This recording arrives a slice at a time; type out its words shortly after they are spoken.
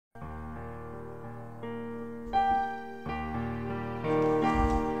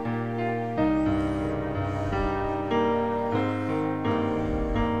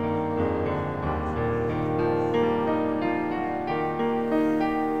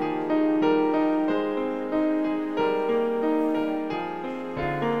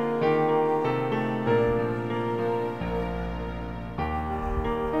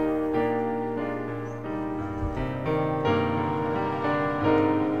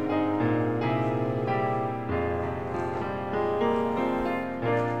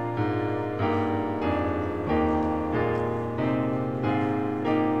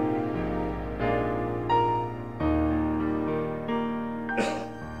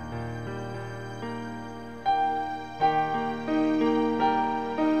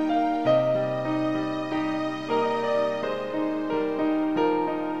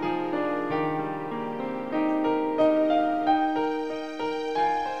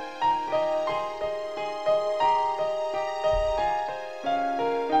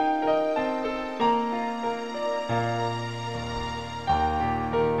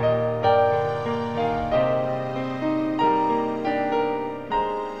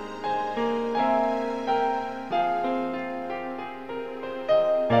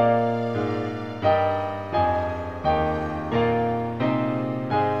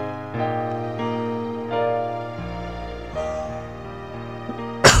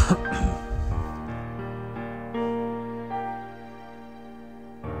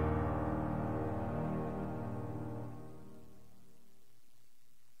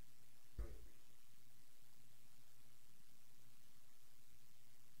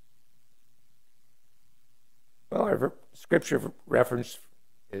Our scripture reference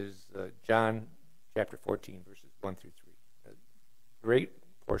is John chapter 14, verses 1 through 3. A great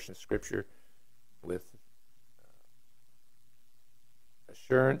portion of scripture with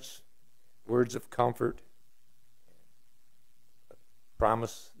assurance, words of comfort, and a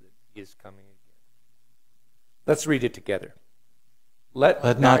promise that he is coming again. Let's read it together.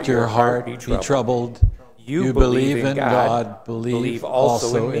 Let not your heart be troubled. You believe in God, believe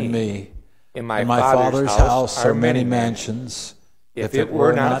also in me. In my Father's house are many mansions. If it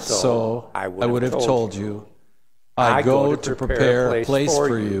were not so, I would have told you. I go to prepare a place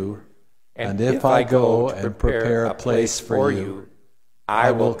for you, and if I go and prepare a place for you,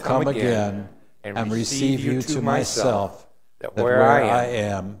 I will come again and receive you to myself, that where I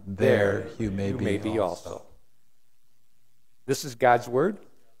am, there you may be also. This is God's word,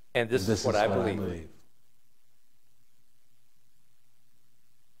 and this is what I believe.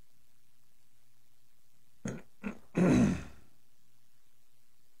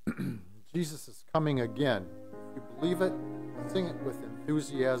 Jesus is coming again. If you believe it, sing it with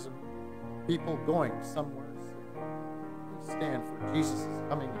enthusiasm. People going somewhere soon. Stand for Jesus is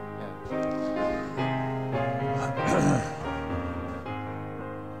coming again.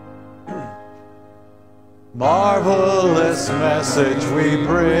 Marvelous message we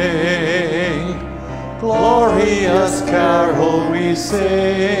bring, glorious carol we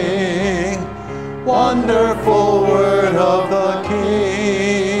sing, wonderful word of the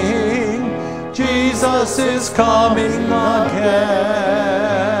King. Jesus is coming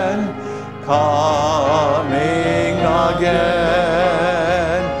again, coming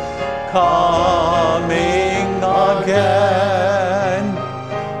again, coming again.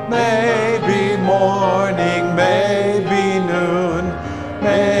 Maybe morning, maybe noon,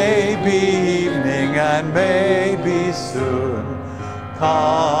 maybe evening, and maybe soon.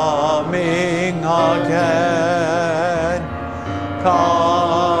 Coming again,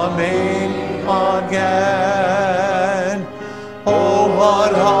 coming again. Oh,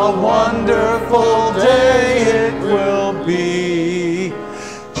 what a wonderful day it will be.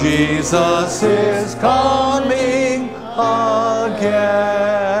 Jesus is coming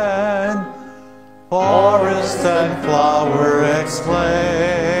again. Forest and flower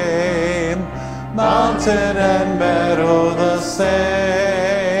exclaim, mountain and meadow the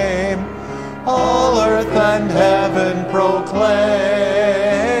same. All earth and heaven proclaim,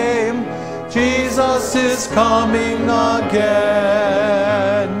 Jesus is coming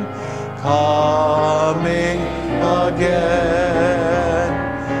again, coming again,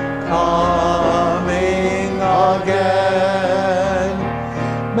 coming again.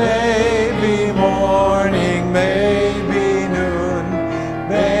 Maybe morning, maybe noon,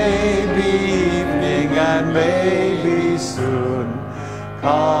 maybe evening, and maybe soon.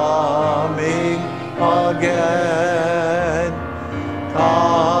 Coming again,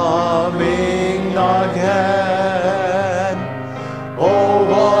 coming again. Oh,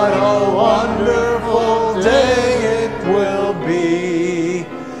 what a wonderful day it will be.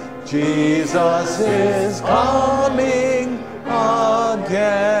 Jesus is coming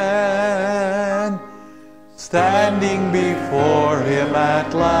again. Standing before him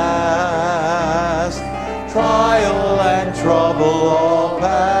at last, trial and trouble all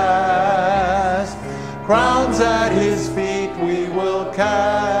past. Crowns at his feet we will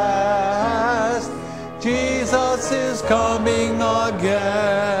cast. Jesus is coming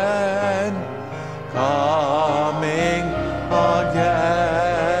again, coming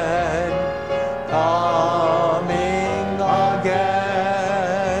again, coming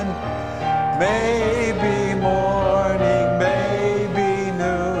again. Maybe morning, maybe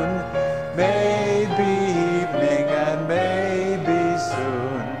noon, maybe evening, and maybe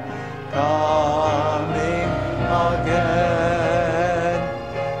soon. Coming again,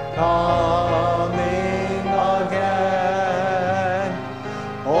 coming again.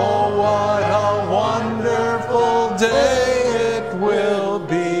 Oh, what a wonderful day it will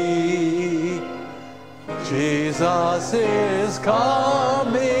be. Jesus is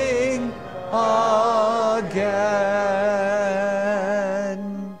coming again.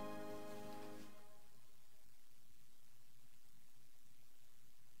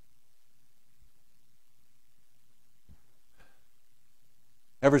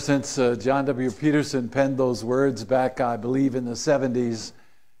 Ever since John W. Peterson penned those words back, I believe, in the 70s,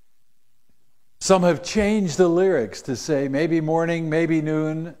 some have changed the lyrics to say maybe morning, maybe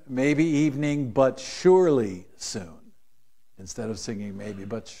noon, maybe evening, but surely soon. Instead of singing maybe,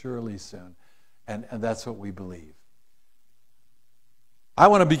 but surely soon. And that's what we believe. I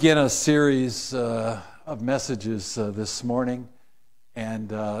want to begin a series of messages this morning. And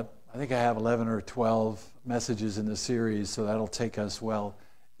I think I have 11 or 12 messages in the series, so that'll take us well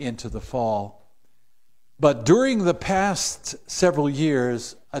into the fall. But during the past several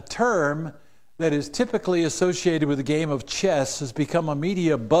years, a term that is typically associated with the game of chess has become a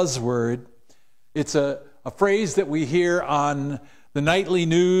media buzzword. It's a phrase that we hear on the nightly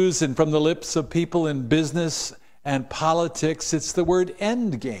news and from the lips of people in business and politics. It's the word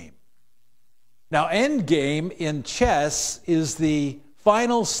endgame. Now, endgame in chess is the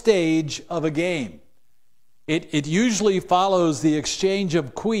final stage of a game. It usually follows the exchange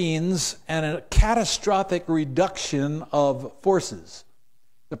of queens and a catastrophic reduction of forces.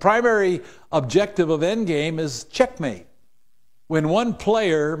 The primary objective of endgame is checkmate, when one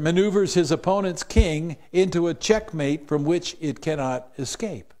player maneuvers his opponent's king into a checkmate from which it cannot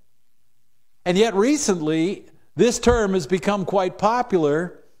escape. And yet recently, this term has become quite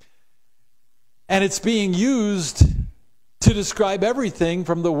popular, and it's being used to describe everything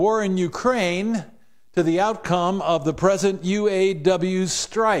from the war in Ukraine to the outcome of the present UAW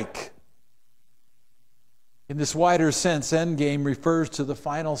strike. In this wider sense, endgame refers to the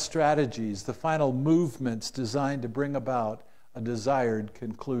final strategies, the final movements designed to bring about a desired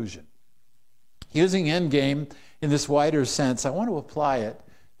conclusion. Using endgame in this wider sense, I want to apply it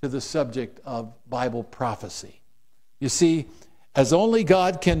to the subject of Bible prophecy. You see, as only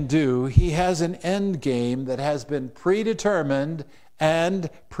God can do, He has an endgame that has been predetermined and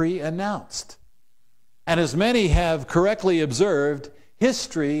pre-announced. And as many have correctly observed,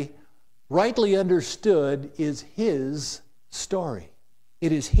 history, rightly understood, is His story.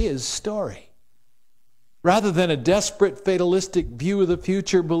 It is His story. Rather than a desperate fatalistic view of the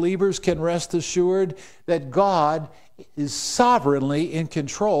future, believers can rest assured that God is sovereignly in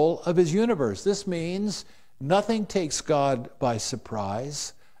control of His universe. This means nothing takes God by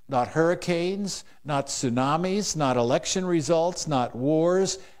surprise. Not hurricanes, not tsunamis, not election results, not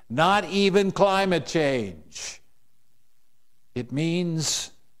wars, not even climate change. It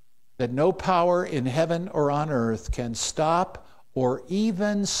means that no power in heaven or on earth can stop or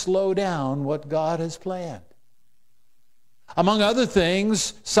even slow down what God has planned. Among other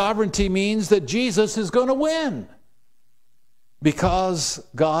things, sovereignty means that Jesus is going to win because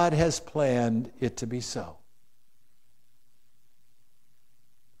God has planned it to be so.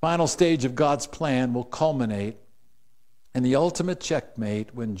 The final stage of God's plan will culminate in the ultimate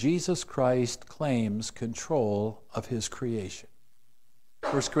checkmate when Jesus Christ claims control of His creation.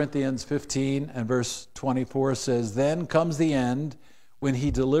 1 Corinthians 15 and verse 24 says, "Then comes the end, when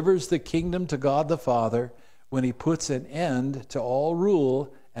He delivers the kingdom to God the Father, when He puts an end to all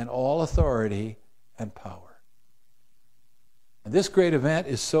rule and all authority and power." And this great event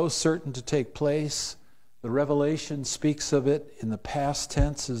is so certain to take place, the Revelation speaks of it in the past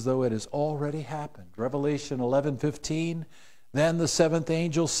tense as though it has already happened. Revelation 11:15, "Then the seventh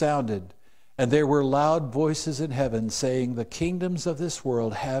angel sounded, and there were loud voices in heaven saying, 'The kingdoms of this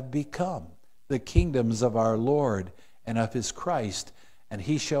world have become the kingdoms of our Lord and of His Christ, and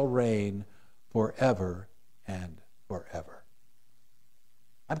He shall reign forever and forever.'"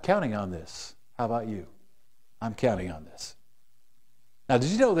 I'm counting on this. How about you? I'm counting on this. Now,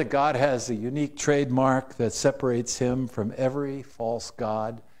 did you know that God has a unique trademark that separates Him from every false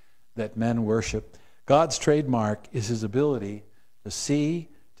god that men worship? God's trademark is His ability to see,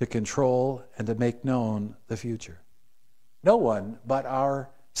 to control, and to make known the future. No one but our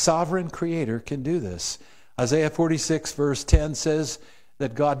sovereign Creator can do this. Isaiah 46 verse 10 says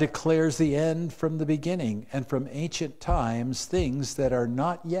that God declares the end from the beginning, and from ancient times things that are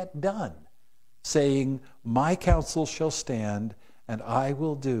not yet done, saying, "My counsel shall stand, and I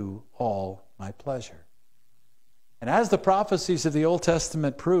will do all my pleasure." And as the prophecies of the Old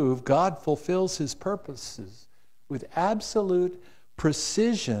Testament prove, God fulfills His purposes with absolute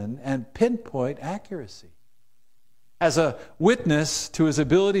precision and pinpoint accuracy. As a witness to His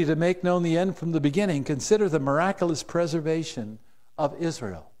ability to make known the end from the beginning, consider the miraculous preservation of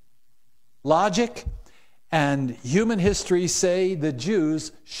Israel. Logic and human history say the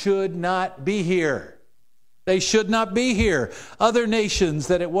Jews should not be here. They should not be here. Other nations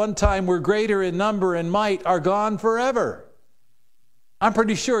that at one time were greater in number and might are gone forever. I'm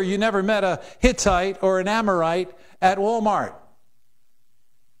pretty sure you never met a Hittite or an Amorite at Walmart.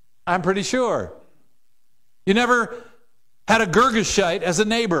 I'm pretty sure. You never had a Girgashite as a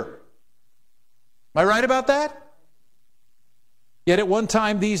neighbor. Am I right about that? Yet at one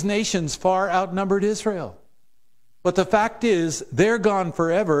time these nations far outnumbered Israel. But the fact is, they're gone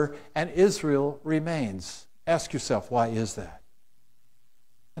forever and Israel remains. Ask yourself, why is that?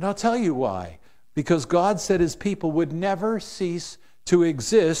 And I'll tell you why. Because God said His people would never cease to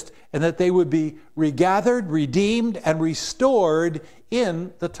exist, and that they would be regathered, redeemed, and restored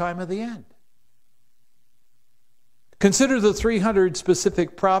in the time of the end. Consider the 300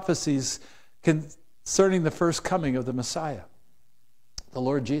 specific prophecies concerning the first coming of the Messiah, the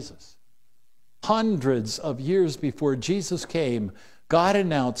Lord Jesus. Hundreds of years before Jesus came, God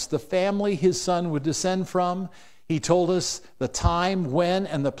announced the family his son would descend from. He told us the time, when,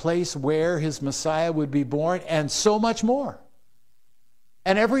 and the place where his Messiah would be born, and so much more.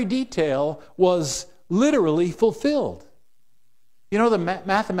 And every detail was literally fulfilled. You know, the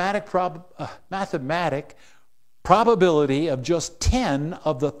mathematic probability of just 10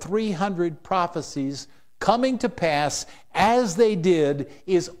 of the 300 prophecies coming to pass as they did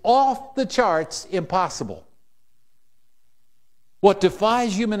is off the charts impossible. What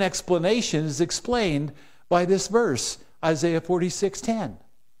defies human explanation is explained by this verse, Isaiah 46:10.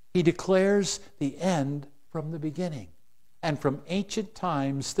 He declares the end from the beginning, and from ancient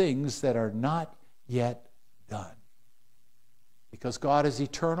times things that are not yet done. Because God is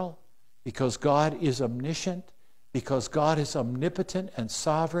eternal, because God is omniscient, because God is omnipotent and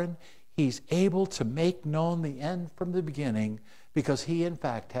sovereign, he's able to make known the end from the beginning, because he, in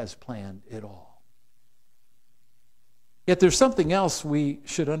fact, has planned it all. Yet there's something else we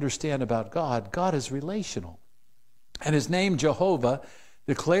should understand about God. God is relational. And his name, Jehovah,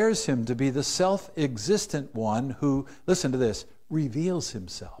 declares him to be the self-existent one who, listen to this, reveals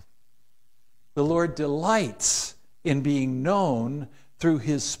himself. The Lord delights in being known through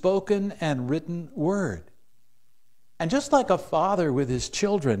his spoken and written word. And just like a father with his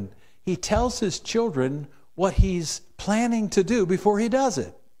children, he tells his children what he's planning to do before he does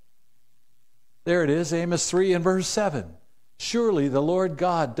it. There it is, Amos 3 and verse 7. Surely the Lord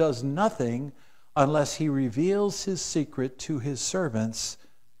God does nothing unless he reveals his secret to his servants,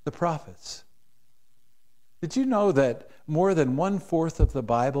 the prophets. Did you know that more than 1/4 of the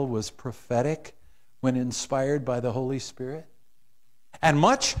Bible was prophetic when inspired by the Holy Spirit? And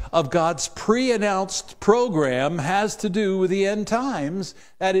much of God's pre-announced program has to do with the end times,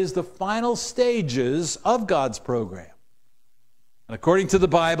 that is, the final stages of God's program. And according to the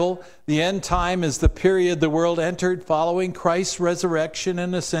Bible, the end time is the period the world entered following Christ's resurrection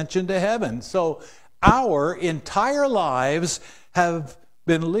and ascension to heaven. So our entire lives have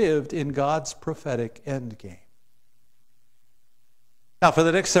been lived in God's prophetic end game. Now, for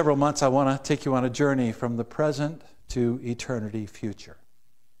the next several months, I want to take you on a journey from the present to eternity future.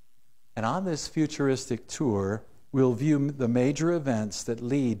 And on this futuristic tour, we'll view the major events that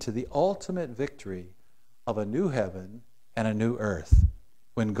lead to the ultimate victory of a new heaven and a new earth,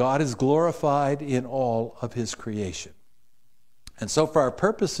 when God is glorified in all of his creation. And so for our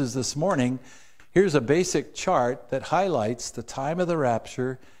purposes this morning, here's a basic chart that highlights the time of the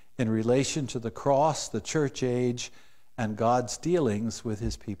rapture in relation to the cross, the church age, and God's dealings with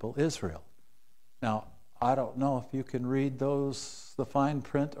his people Israel. Now, I don't know if you can read the fine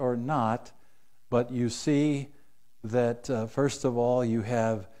print or not, but you see that first of all you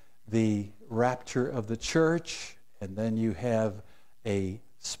have the rapture of the church, and then you have a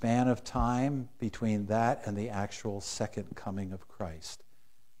span of time between that and the actual second coming of Christ.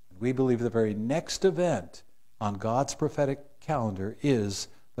 And we believe the very next event on God's prophetic calendar is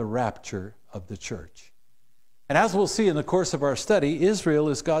the rapture of the church. And as we'll see in the course of our study, Israel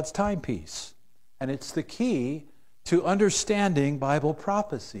is God's timepiece. And it's the key to understanding Bible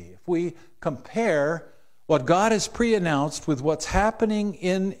prophecy. If we compare what God has pre-announced with what's happening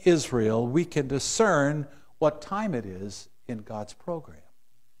in Israel, we can discern what time it is in God's program.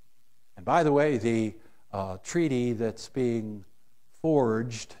 And by the way, the treaty that's being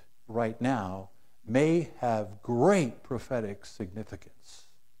forged right now may have great prophetic significance.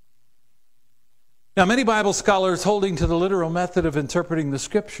 Now, many Bible scholars holding to the literal method of interpreting the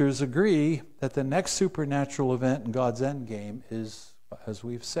Scriptures agree that the next supernatural event in God's endgame is, as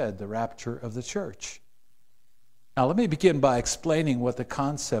we've said, the rapture of the church. Now, let me begin by explaining what the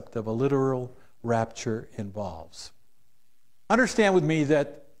concept of a literal rapture involves. Understand with me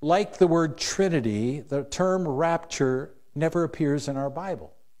that, like the word Trinity, the term rapture never appears in our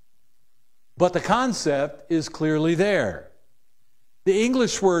Bible. But the concept is clearly there. The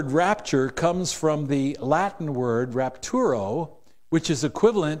English word rapture comes from the Latin word rapturo, which is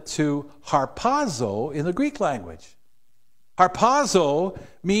equivalent to harpazo in the Greek language. Harpazo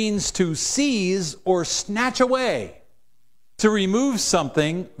means to seize or snatch away, to remove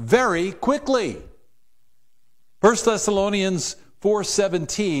something very quickly. 1 Thessalonians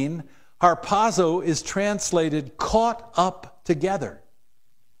 4:17, harpazo is translated caught up together.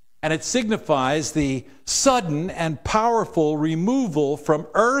 And it signifies the sudden and powerful removal from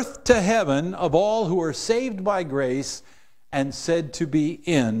earth to heaven of all who are saved by grace and said to be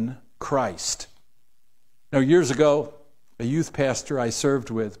in Christ. Now, years ago, a youth pastor I served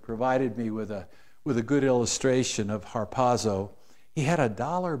with provided me with a good illustration of harpazo. He had a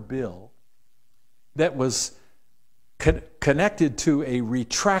dollar bill that was connected to a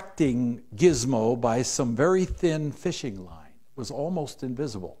retracting gizmo by some very thin fishing line. It was almost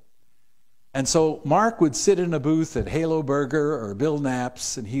invisible. And so Mark would sit in a booth at Halo Burger or Bill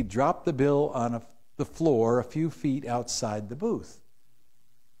Knapp's, and he'd drop the bill on the floor a few feet outside the booth.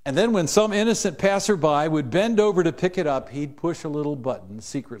 And then when some innocent passerby would bend over to pick it up, he'd push a little button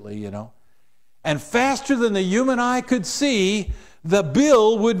secretly, and faster than the human eye could see, the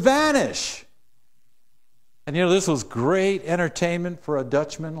bill would vanish. And this was great entertainment for a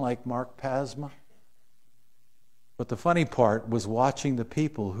Dutchman like Mark Pasma. But the funny part was watching the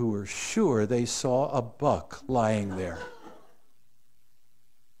people who were sure they saw a buck lying there.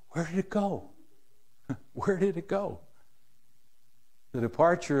 Where did it go? Where did it go? The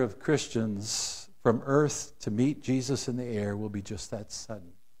departure of Christians from earth to meet Jesus in the air will be just that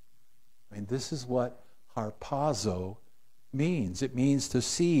sudden. This is what harpazo means. It means to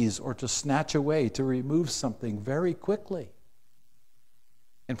seize or to snatch away, to remove something very quickly.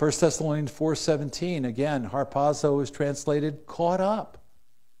 In 1 Thessalonians 4:17, again, harpazo is translated caught up.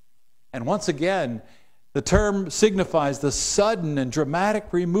 And once again, the term signifies the sudden and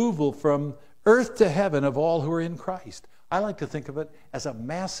dramatic removal from earth to heaven of all who are in Christ. I like to think of it as a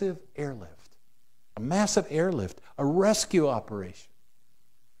massive airlift, a rescue operation.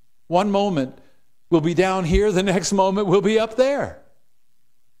 One moment we'll be down here, the next moment we'll be up there.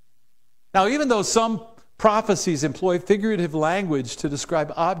 Now, even though some prophecies employ figurative language to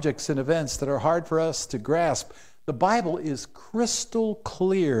describe objects and events that are hard for us to grasp, the Bible is crystal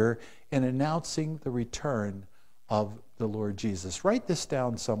clear in announcing the return of the Lord Jesus. Write this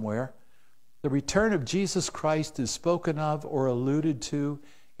down somewhere. The return of Jesus Christ is spoken of or alluded to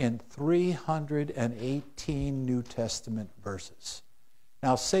in 318 New Testament verses.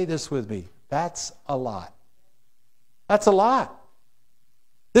 Now say this with me. That's a lot. That's a lot.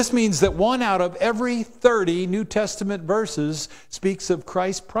 This means that 1 out of every 30 New Testament verses speaks of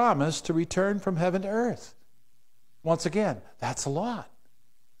Christ's promise to return from heaven to earth. Once again, that's a lot.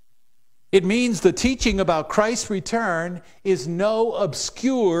 It means the teaching about Christ's return is no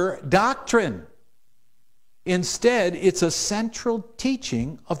obscure doctrine. Instead, it's a central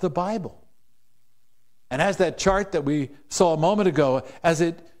teaching of the Bible. And as that chart that we saw a moment ago, as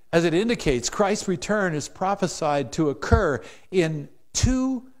it indicates, Christ's return is prophesied to occur in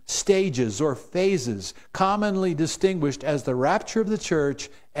 2 stages or phases, commonly distinguished as the rapture of the church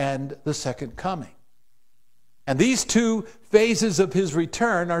and the second coming. And these 2 phases of his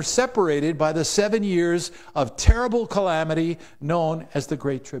return are separated by the 7 years of terrible calamity known as the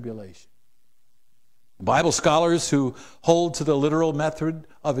Great Tribulation. Bible scholars who hold to the literal method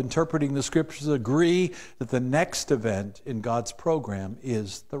of interpreting the Scriptures agree that the next event in God's program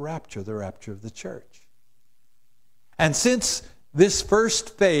is the rapture of the church. And since this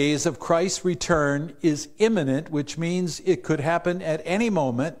first phase of Christ's return is imminent, which means it could happen at any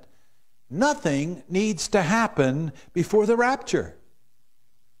moment, nothing needs to happen before the rapture.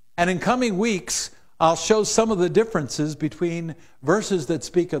 And in coming weeks, I'll show some of the differences between verses that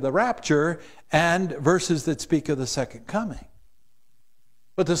speak of the rapture and verses that speak of the second coming.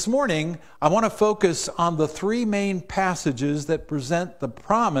 But this morning, I want to focus on the 3 main passages that present the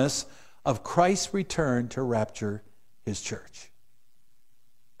promise of Christ's return to rapture his church.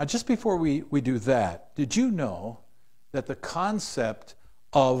 Now, just before we do that, did you know that the concept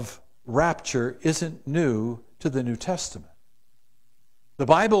of rapture isn't new to the New Testament? The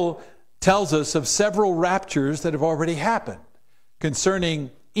Bible tells us of several raptures that have already happened. Concerning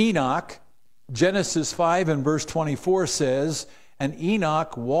Enoch, Genesis 5 and verse 24 says, "And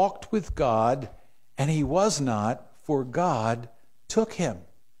Enoch walked with God, and he was not, for God took him."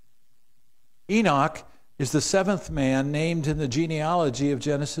 Enoch is the 7th man named in the genealogy of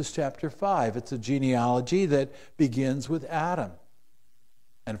Genesis chapter 5. It's a genealogy that begins with Adam.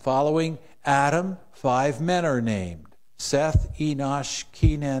 And following Adam, 5 men are named: Seth, Enosh,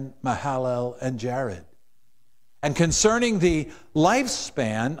 Kenan, Mahalalel, and Jared. And concerning the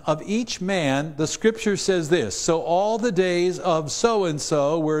lifespan of each man, the Scripture says this: "So all the days of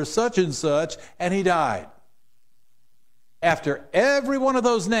so-and-so were such and such, and he died." After every one of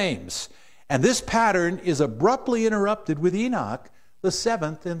those names, and this pattern is abruptly interrupted with Enoch, the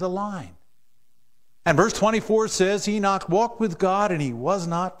 7th in the line. And verse 24 says, "Enoch walked with God, and he was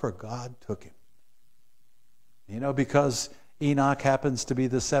not, for God took him." Because Enoch happens to be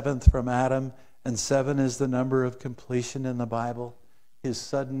the 7th from Adam, and 7 is the number of completion in the Bible, his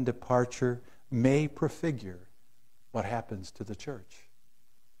sudden departure may prefigure what happens to the church.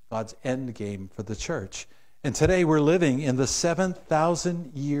 God's end game for the church. And today we're living in the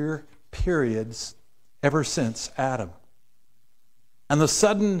 7,000-year periods ever since Adam. And the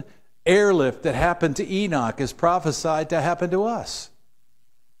sudden airlift that happened to Enoch is prophesied to happen to us.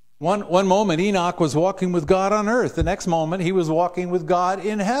 One moment Enoch was walking with God on earth. The next moment he was walking with God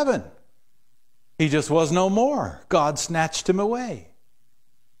in heaven. He just was no more. God snatched him away.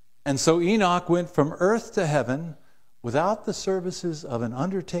 And so Enoch went from earth to heaven without the services of an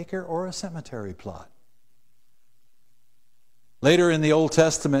undertaker or a cemetery plot. Later in the Old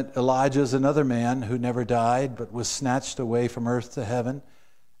Testament, Elijah is another man who never died but was snatched away from earth to heaven.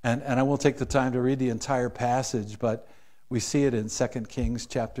 And I won't take the time to read the entire passage, but we see it in 2 Kings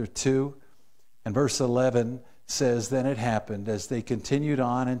chapter 2. And verse 11 says, "Then it happened, as they continued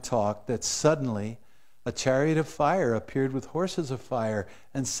on and talked, that suddenly a chariot of fire appeared with horses of fire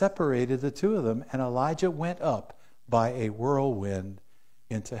and separated the two of them. And Elijah went up by a whirlwind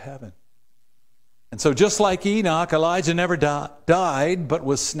into heaven." And so just like Enoch, Elijah never died, but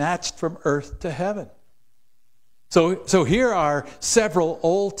was snatched from earth to heaven. So here are several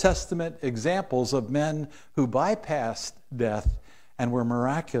Old Testament examples of men who bypassed death and were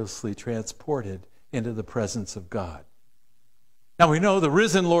miraculously transported into the presence of God. Now we know the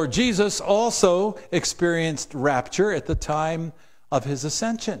risen Lord Jesus also experienced rapture at the time of his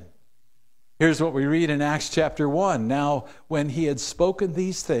ascension. Here's what we read in Acts chapter 1. "Now when he had spoken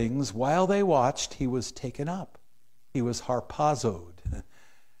these things, while they watched, he was taken up. He was harpazoed,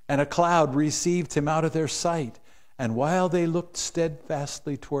 and a cloud received him out of their sight. And while they looked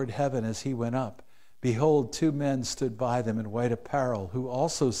steadfastly toward heaven as he went up, behold, two men stood by them in white apparel, who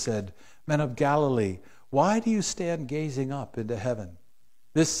also said, 'Men of Galilee, why do you stand gazing up into heaven?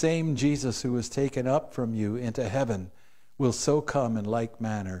 This same Jesus who was taken up from you into heaven will so come in like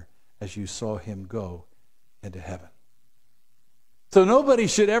manner as you saw him go into heaven.'" So nobody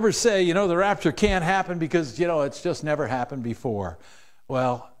should ever say, the rapture can't happen because, it's just never happened before.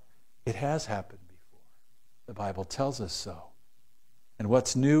 Well, it has happened. The Bible tells us so. And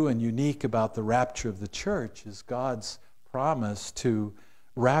what's new and unique about the rapture of the church is God's promise to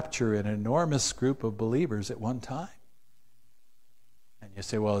rapture an enormous group of believers at one time. And you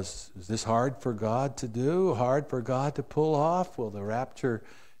say, well, is this hard for God to do? Hard for God to pull off? Will the rapture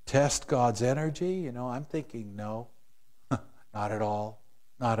test God's energy? I'm thinking no, not at all.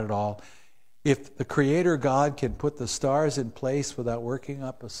 Not at all. If the Creator God can put the stars in place without working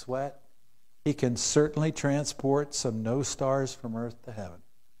up a sweat, he can certainly transport some no stars from earth to heaven.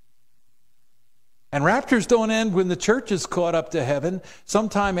 And raptures don't end when the church is caught up to heaven.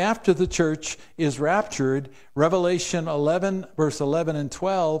 Sometime after the church is raptured, Revelation 11, verse 11 and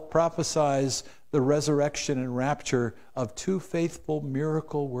 12 prophesies the resurrection and rapture of two faithful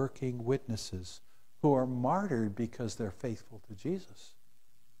miracle-working witnesses who are martyred because they're faithful to Jesus.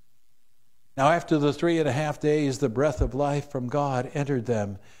 Now after the 3.5 days, the breath of life from God entered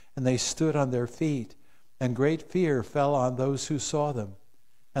them, and they stood on their feet, and great fear fell on those who saw them.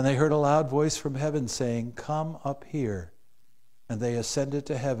 And they heard a loud voice from heaven saying, "Come up here." And they ascended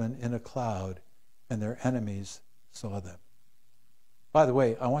to heaven in a cloud, and their enemies saw them. By the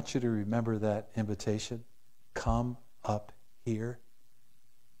way, I want you to remember that invitation. Come up here.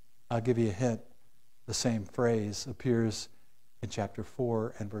 I'll give you a hint. The same phrase appears in chapter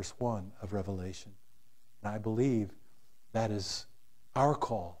 4 and verse 1 of Revelation. And I believe that is our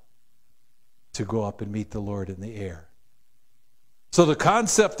call to go up and meet the Lord in the air. So the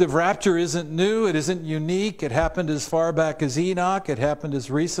concept of rapture isn't new. It isn't unique. It happened as far back as Enoch. It happened as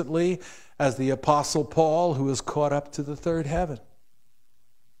recently as the Apostle Paul, who was caught up to the third heaven.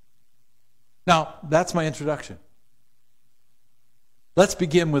 Now, that's my introduction. Let's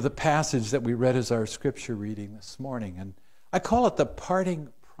begin with a passage that we read as our scripture reading this morning. And I call it the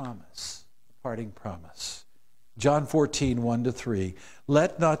parting promise. The parting promise. John 14, 1-3.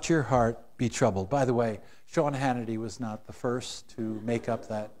 "Let not your heart be troubled." By the way, Sean Hannity was not the first to make up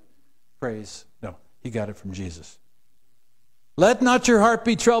that phrase. No, he got it from Jesus. "Let not your heart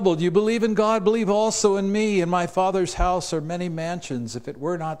be troubled. You believe in God, believe also in me. In my Father's house are many mansions. If it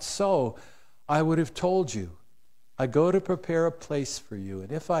were not so, I would have told you. I go to prepare a place for you.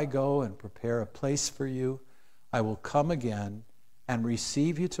 And if I go and prepare a place for you, I will come again and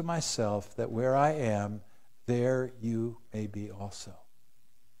receive you to myself, that where I am, there you may be also."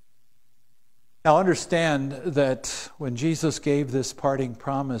 Now understand that when Jesus gave this parting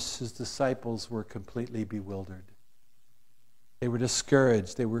promise, his disciples were completely bewildered. They were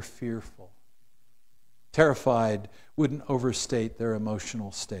discouraged. They were fearful. Terrified wouldn't overstate their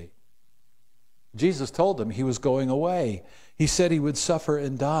emotional state. Jesus told them he was going away. He said he would suffer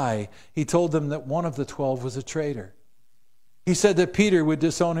and die. He told them that one of the 12 was a traitor. He said that Peter would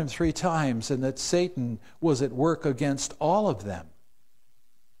disown him 3 times and that Satan was at work against all of them.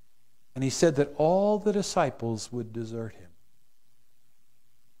 And he said that all the disciples would desert him.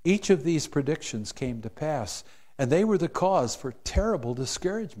 Each of these predictions came to pass, and they were the cause for terrible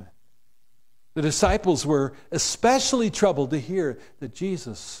discouragement. The disciples were especially troubled to hear that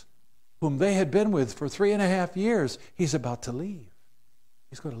Jesus, whom they had been with for 3.5 years, he's about to leave.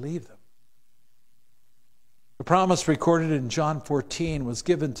 He's going to leave them. The promise recorded in John 14 was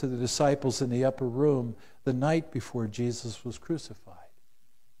given to the disciples in the upper room the night before Jesus was crucified.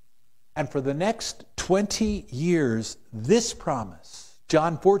 And for the next 20 years, this promise,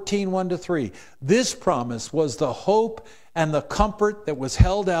 John 14, 1-3, this promise was the hope and the comfort that was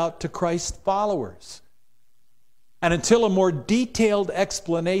held out to Christ's followers. And until a more detailed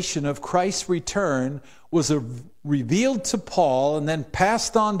explanation of Christ's return was revealed to Paul and then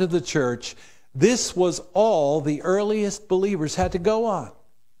passed on to the church, this was all the earliest believers had to go on.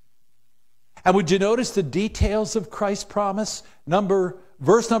 And would you notice the details of Christ's promise?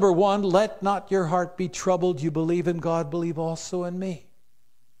 Verse number 1, let not your heart be troubled. You believe in God, believe also in me.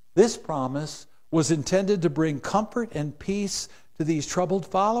 This promise was intended to bring comfort and peace to these troubled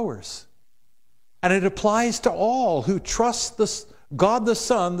followers. And it applies to all who trust God the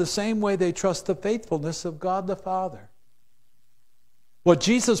Son the same way they trust the faithfulness of God the Father. What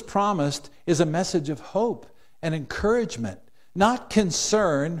Jesus promised is a message of hope and encouragement, not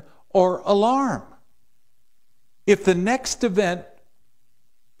concern or alarm. If the next event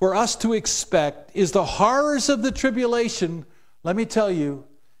for us to expect is the horrors of the tribulation, let me tell you,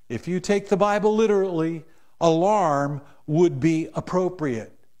 if you take the Bible literally, alarm would be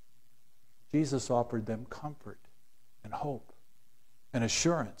appropriate. Jesus offered them comfort and hope and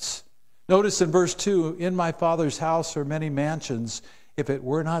assurance. Notice in verse 2, in my Father's house are many mansions. If it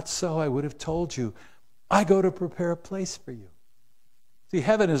were not so, I would have told you. I go to prepare a place for you. See,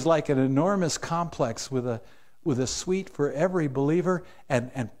 heaven is like an enormous complex with a suite for every believer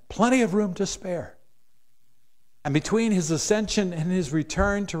and plenty of room to spare. And between his ascension and his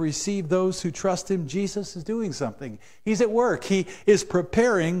return to receive those who trust him, Jesus is doing something. He's at work. He is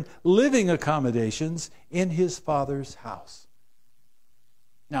preparing living accommodations in his Father's house.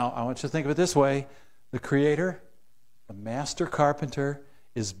 Now, I want you to think of it this way. The Creator, the Master Carpenter,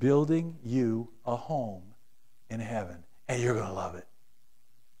 is building you a home in heaven. And you're going to love it.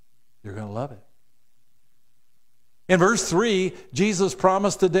 You're going to love it. In verse 3, Jesus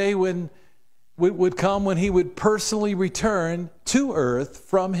promised a day when would come when he would personally return to earth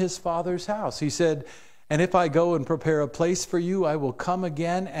from his Father's house. He said, and if I go and prepare a place for you, I will come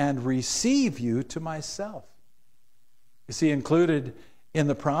again and receive you to myself. You see, included in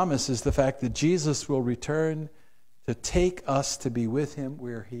the promise is the fact that Jesus will return to take us to be with him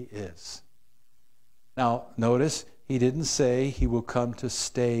where he is. Now, notice, he didn't say he will come to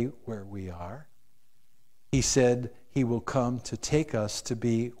stay where we are. He said he will come to take us to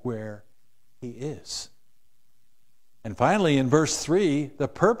be where he is. And finally, in verse 3, the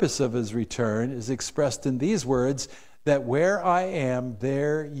purpose of his return is expressed in these words, that where I am,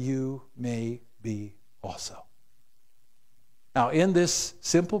 there you may be also. Now, in this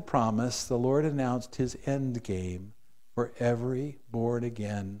simple promise, the Lord announced his end game for every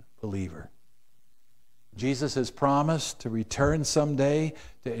born-again believer. Jesus has promised to return someday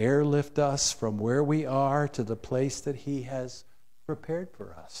to airlift us from where we are to the place that he has prepared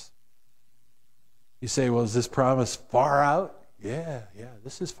for us. You say, well, is this promise far out? Yeah,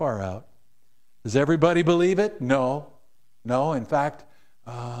 this is far out. Does everybody believe it? No. In fact,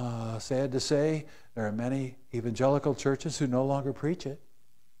 sad to say, there are many evangelical churches who no longer preach it.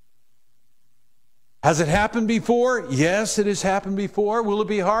 Has it happened before? Yes, it has happened before. Will it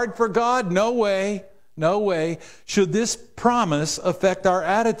be hard for God? No way. Should this promise affect our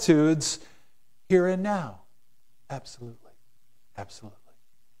attitudes here and now? Absolutely.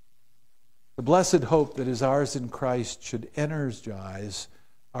 The blessed hope that is ours in Christ should energize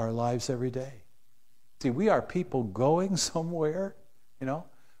our lives every day. See, we are people going somewhere,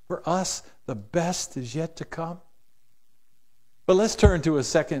 For us, the best is yet to come. But let's turn to a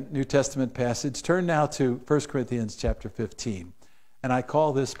second New Testament passage. Turn now to 1 Corinthians chapter 15. And I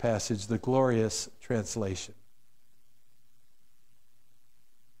call this passage the Glorious Translation.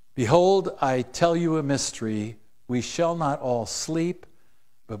 Behold, I tell you a mystery. We shall not all sleep,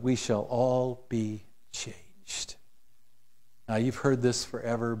 but we shall all be changed. Now, you've heard this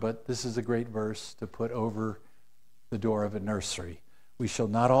forever, but this is a great verse to put over the door of a nursery. We shall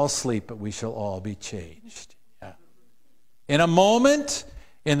not all sleep, but we shall all be changed. Yeah. In a moment,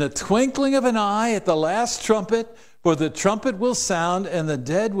 in the twinkling of an eye, at the last trumpet, for the trumpet will sound, and the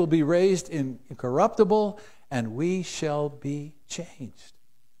dead will be raised incorruptible, and we shall be changed.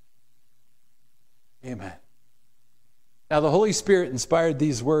 Amen. Now, the Holy Spirit inspired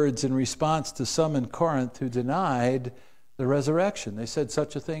these words in response to some in Corinth who denied the resurrection. They said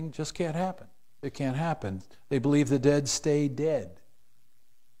such a thing just can't happen. It can't happen. They believed the dead stay dead,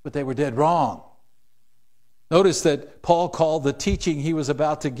 but they were dead wrong. Notice that Paul called the teaching he was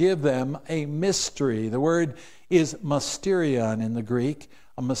about to give them a mystery. The word is mysterion in the Greek.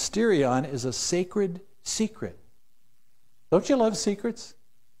 A mysterion is a sacred secret. Don't you love secrets?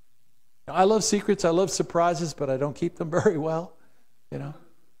 I love secrets. I love surprises, but I don't keep them very well. You know,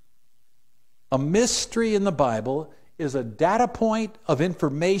 a mystery in the Bible is a data point of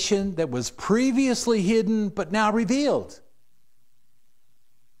information that was previously hidden but now revealed.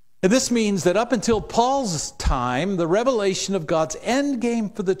 And this means that up until Paul's time, the revelation of God's end game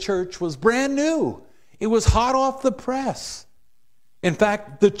for the church was brand new. It was hot off the press. In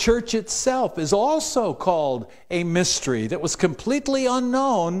fact, the church itself is also called a mystery that was completely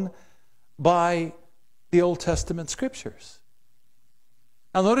unknown by the Old Testament scriptures.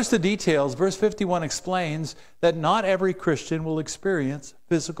 Now notice the details. Verse 51 explains that not every Christian will experience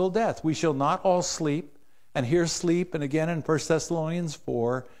physical death. We shall not all sleep. And here sleep, and again in 1 Thessalonians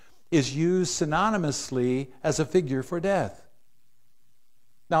 4, is used synonymously as a figure for death.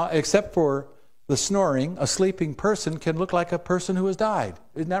 Now, except for the snoring, a sleeping person can look like a person who has died.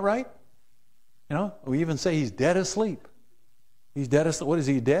 Isn't that right? You know, we even say he's dead asleep. He's dead asleep. What, is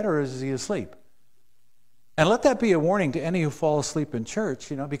he dead or is he asleep? And let that be a warning to any who fall asleep in church,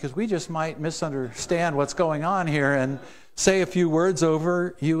 you know, because we just might misunderstand what's going on here and say a few words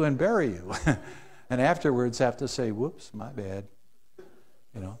over you and bury you. And afterwards have to say, whoops, my bad.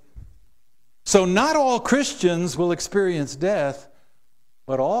 You know. So not all Christians will experience death,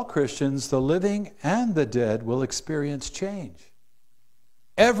 but all Christians, the living and the dead, will experience change.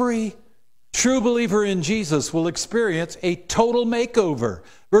 Every true believer in Jesus will experience a total makeover.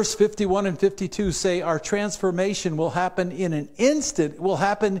 Verse 51 and 52 say our transformation will happen in an instant. It will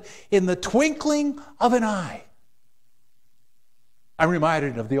happen in the twinkling of an eye. I'm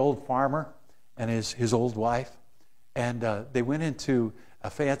reminded of the old farmer and his old wife. And they went into a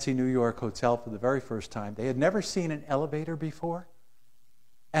fancy New York hotel for the very first time. They had never seen an elevator before.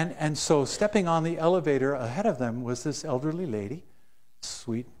 And so stepping on the elevator ahead of them was this elderly lady,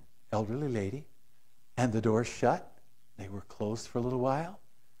 sweet elderly lady, and the doors shut. They were closed for a little while.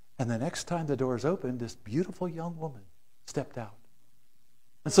 And the next time the doors opened, this beautiful young woman stepped out.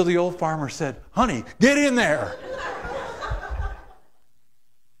 And so the old farmer said, honey, get in there.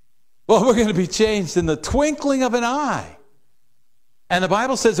 Well, we're going to be changed in the twinkling of an eye. And the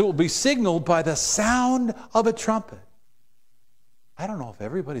Bible says it will be signaled by the sound of a trumpet. I don't know if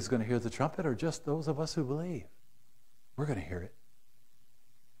everybody's going to hear the trumpet or just those of us who believe. We're going to hear it.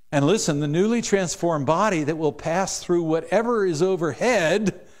 And listen, the newly transformed body that will pass through whatever is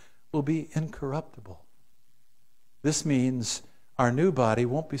overhead will be incorruptible. This means our new body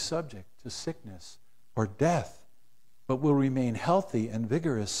won't be subject to sickness or death, but will remain healthy and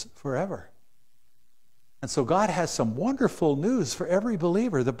vigorous forever. And so God has some wonderful news for every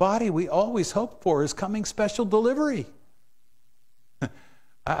believer. The body we always hope for is coming special delivery.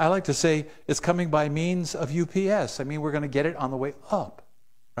 I like to say it's coming by means of UPS. I mean, we're going to get it on the way up,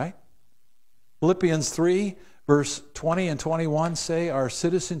 right? Philippians 3, verse 20 and 21 say, our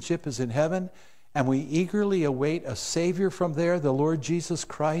citizenship is in heaven, and we eagerly await a Savior from there, the Lord Jesus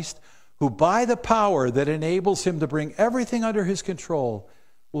Christ, who by the power that enables him to bring everything under his control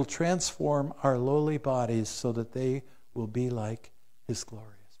will transform our lowly bodies so that they will be like his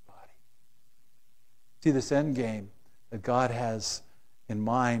glorious body. See, this end game that God has in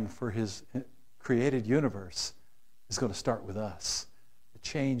mind for his created universe is going to start with us. The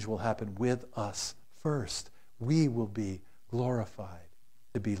change will happen with us first. We will be glorified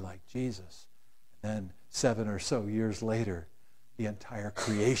to be like Jesus. And then 7 or so years later, the entire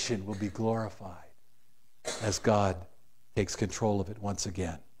creation will be glorified as God takes control of it once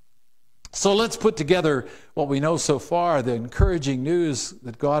again. So let's put together what we know so far. The encouraging news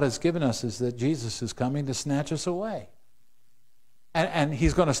that God has given us is that Jesus is coming to snatch us away. And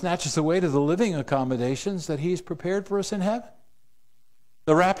he's going to snatch us away to the living accommodations that he's prepared for us in heaven.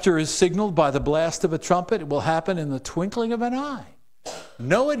 The rapture is signaled by the blast of a trumpet. It will happen in the twinkling of an eye.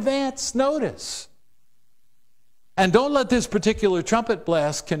 No advance notice. And don't let this particular trumpet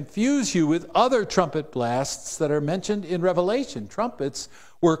blast confuse you with other trumpet blasts that are mentioned in Revelation. Trumpets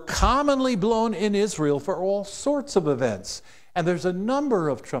were commonly blown in Israel for all sorts of events. And there's a number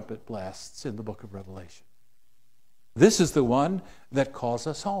of trumpet blasts in the book of Revelation. This is the one that calls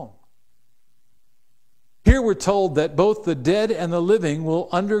us home. Here we're told that both the dead and the living will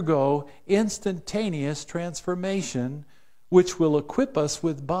undergo instantaneous transformation, which will equip us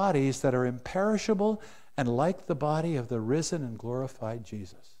with bodies that are imperishable and like the body of the risen and glorified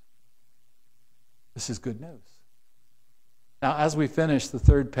Jesus. This is good news. Now, as we finish, the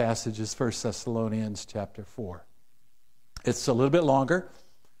third passage is 1 Thessalonians chapter 4. It's a little bit longer.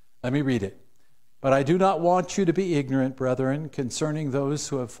 Let me read it. But I do not want you to be ignorant, brethren, concerning those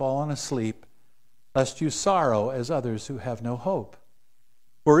who have fallen asleep, lest you sorrow as others who have no hope.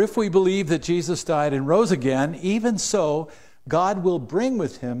 For if we believe that Jesus died and rose again, even so God will bring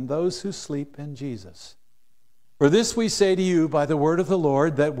with him those who sleep in Jesus. For this we say to you by the word of the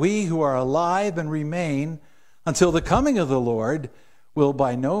Lord, that we who are alive and remain until the coming of the Lord will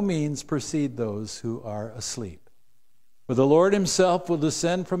by no means precede those who are asleep. For the Lord himself will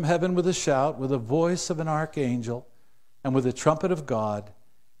descend from heaven with a shout, with the voice of an archangel, and with the trumpet of God,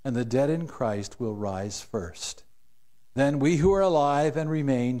 and the dead in Christ will rise first. Then we who are alive and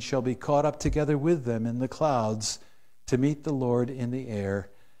remain shall be caught up together with them in the clouds to meet the Lord in the air,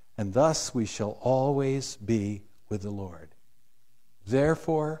 and thus we shall always be with the Lord.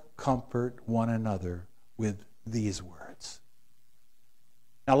 Therefore, comfort one another with these words.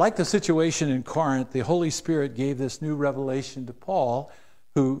 Now, like the situation in Corinth, the Holy Spirit gave this new revelation to Paul,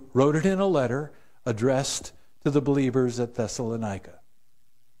 who wrote it in a letter addressed to the believers at Thessalonica.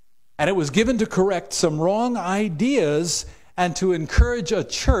 And it was given to correct some wrong ideas and to encourage a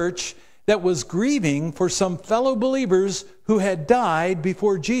church that was grieving for some fellow believers who had died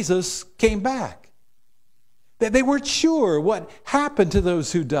before Jesus came back. They weren't sure what happened to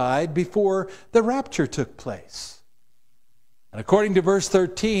those who died before the rapture took place. And according to verse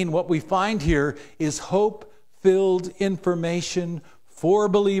 13, what we find here is hope-filled information for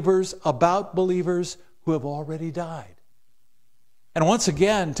believers, about believers who have already died. And once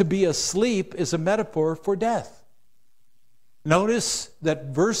again, to be asleep is a metaphor for death. Notice that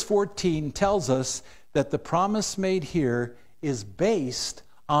verse 14 tells us that the promise made here is based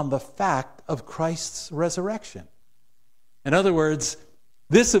on the fact of Christ's resurrection. In other words,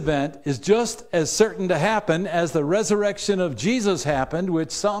 this event is just as certain to happen as the resurrection of Jesus happened,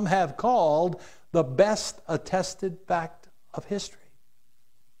 which some have called the best attested fact of history.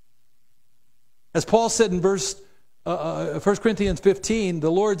 As Paul said in 1 Corinthians 15,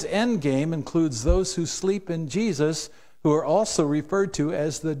 the Lord's end game includes those who sleep in Jesus, who are also referred to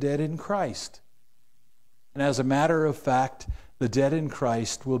as the dead in Christ. And as a matter of fact, the dead in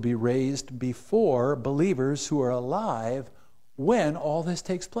Christ will be raised before believers who are alive when all this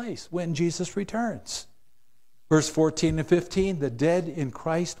takes place, when Jesus returns. Verse 14 and 15, the dead in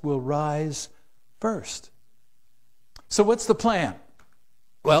Christ will rise first. So what's the plan?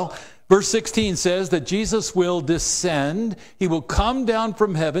 Well, verse 16 says that Jesus will descend. He will come down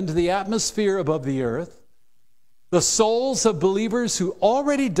from heaven to the atmosphere above the earth. The souls of believers who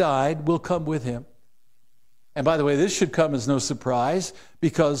already died will come with him. And by the way, this should come as no surprise,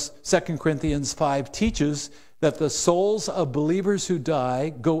 because 2 Corinthians 5 teaches that the souls of believers who die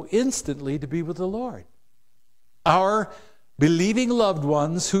go instantly to be with the Lord. Our believing loved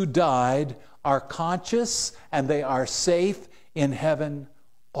ones who died are conscious and they are safe in heaven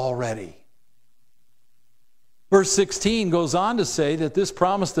already. Verse 16 goes on to say that this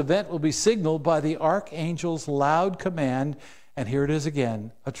promised event will be signaled by the archangel's loud command, and here it is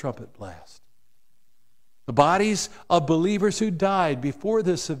again, a trumpet blast. The bodies of believers who died before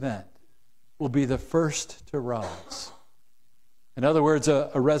this event will be the first to rise. In other words, a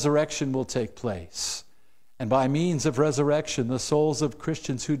resurrection will take place. And by means of resurrection, the souls of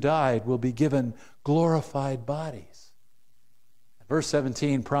Christians who died will be given glorified bodies. Verse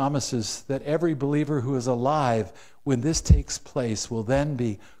 17 promises that every believer who is alive when this takes place will then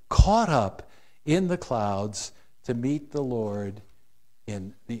be caught up in the clouds to meet the Lord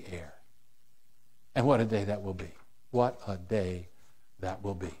in the air. And what a day that will be. What a day that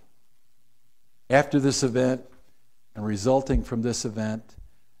will be. After this event, and resulting from this event,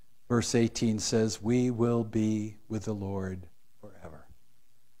 verse 18 says, we will be with the Lord forever.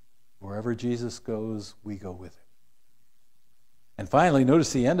 Wherever Jesus goes, we go with him. And finally,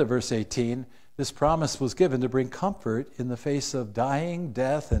 notice the end of verse 18. This promise was given to bring comfort in the face of dying,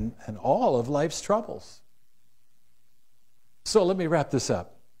 death, and all of life's troubles. So let me wrap this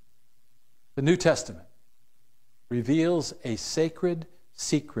up. The New Testament reveals a sacred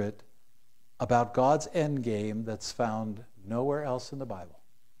secret about God's end game that's found nowhere else in the Bible.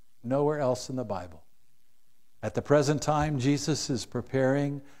 Nowhere else in the Bible. At the present time, Jesus is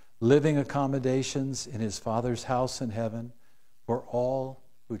preparing living accommodations in his Father's house in heaven for all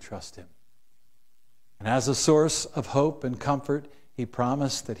who trust him. And as a source of hope and comfort, he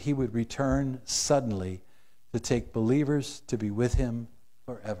promised that he would return suddenly to take believers to be with him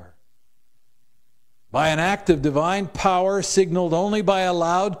forever. By an act of divine power signaled only by a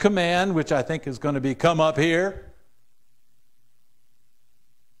loud command, which I think is going to be come up here,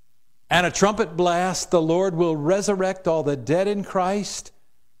 and a trumpet blast, the Lord will resurrect all the dead in Christ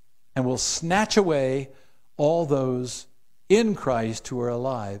and will snatch away all those in Christ who are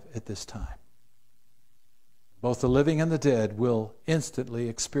alive at this time. Both the living and the dead will instantly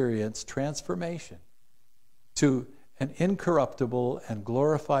experience transformation to an incorruptible and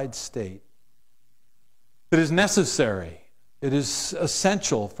glorified state. It is necessary. It is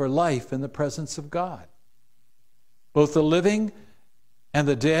essential for life in the presence of God. Both the living and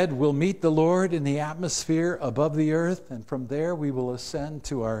the dead will meet the Lord in the atmosphere above the earth, and from there we will ascend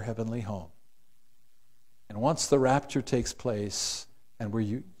to our heavenly home. And once the rapture takes place and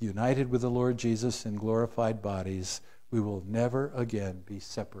we're united with the Lord Jesus in glorified bodies, we will never again be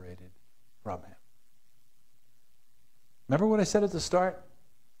separated from him. Remember what I said at the start?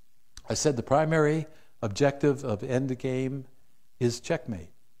 I said the primary objective of endgame is checkmate.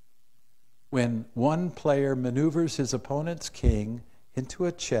 When one player maneuvers his opponent's king into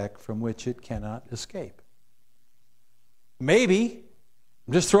a check from which it cannot escape. Maybe,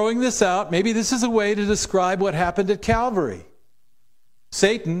 I'm just throwing this out, maybe this is a way to describe what happened at Calvary.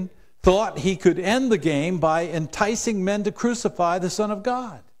 Satan thought he could end the game by enticing men to crucify the Son of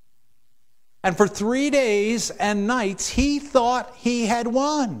God. And for 3 days and nights, he thought he had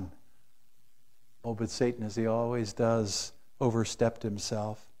won. Oh, but Satan, as he always does, overstepped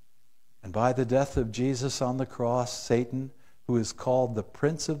himself. And by the death of Jesus on the cross, Satan, who is called the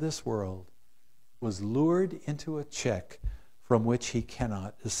prince of this world, was lured into a check from which he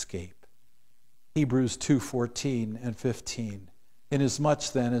cannot escape. Hebrews 2:14 and 15.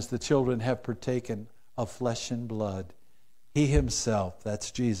 Inasmuch then as the children have partaken of flesh and blood, he himself,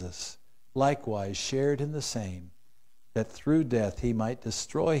 that's Jesus, likewise shared in the same, that through death he might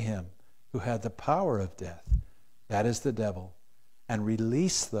destroy him who had the power of death, that is the devil, and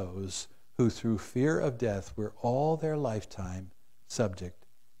release those who through fear of death were all their lifetime subject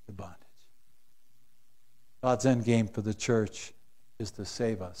to bondage. God's end game for the church is to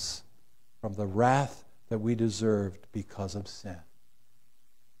save us from the wrath that we deserved because of sin.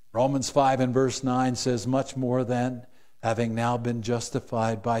 Romans 5 and verse 9 says, much more then, having now been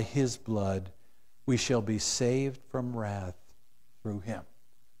justified by his blood, we shall be saved from wrath through him.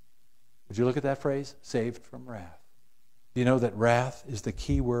 Would you look at that phrase? Saved from wrath. Do you know that wrath is the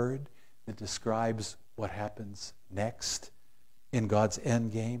key word that describes what happens next in God's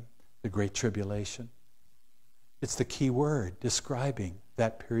end game, the Great Tribulation? It's the key word describing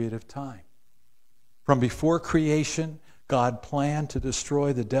that period of time. From before creation, God planned to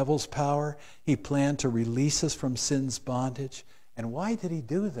destroy the devil's power. He planned to release us from sin's bondage. And why did he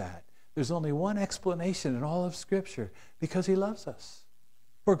do that? There's only one explanation in all of Scripture: because he loves us.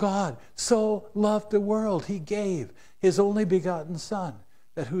 For God so loved the world, he gave his only begotten Son,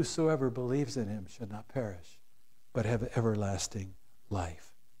 that whosoever believes in him should not perish, but have everlasting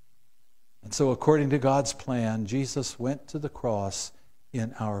life. And so according to God's plan, Jesus went to the cross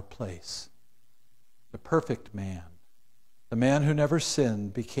in our place. The perfect man, the man who never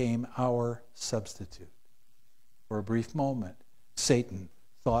sinned, became our substitute. For a brief moment, Satan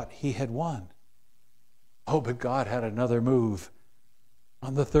thought he had won. Oh, but God had another move.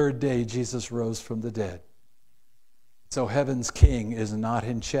 On the third day, Jesus rose from the dead. So heaven's king is not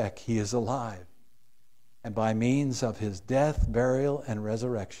in check. He is alive. And by means of his death, burial, and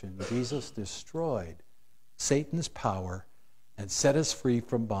resurrection, Jesus destroyed Satan's power and set us free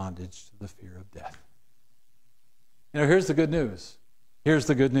from bondage to the fear of death. You know, here's the good news. Here's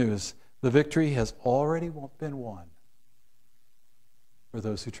the good news. The victory has already been won for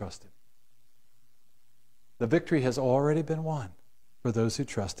those who trust him. The victory has already been won for those who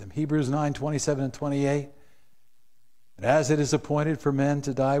trust him. Hebrews 9:27 and 28. And as it is appointed for men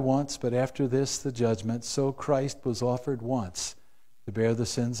to die once, but after this the judgment, so Christ was offered once to bear the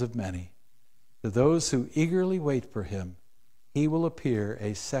sins of many. To those who eagerly wait for him, he will appear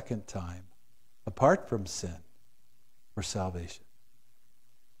a second time, apart from sin, for salvation.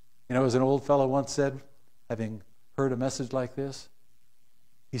 You know, as an old fellow once said, having heard a message like this,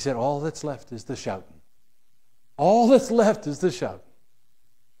 he said, all that's left is the shouting. All that's left is the shouting.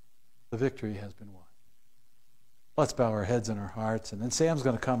 The victory has been won. Let's bow our heads and our hearts, and then Sam's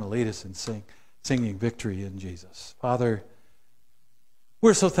going to come and lead us in singing Victory in Jesus. Father,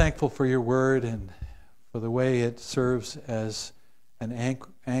 we're so thankful for your word and for the way it serves as an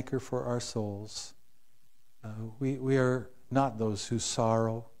anchor for our souls. We are not those who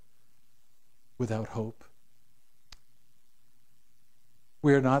sorrow without hope.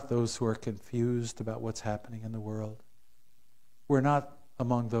 We are not those who are confused about what's happening in the world. We're not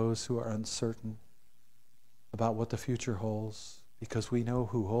among those who are uncertain about what the future holds, because we know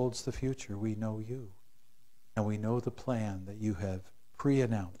who holds the future. We know you. And we know the plan that you have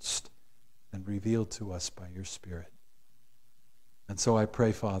pre-announced and revealed to us by your Spirit. And so I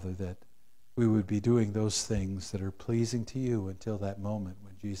pray, Father, that we would be doing those things that are pleasing to you until that moment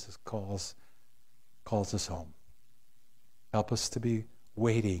when Jesus calls us home. Help us to be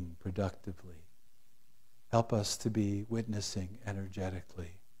waiting productively. Help us to be witnessing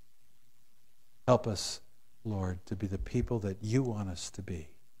energetically. Help us, Lord, to be the people that you want us to be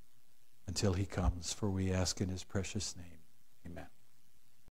until he comes, for we ask in his precious name.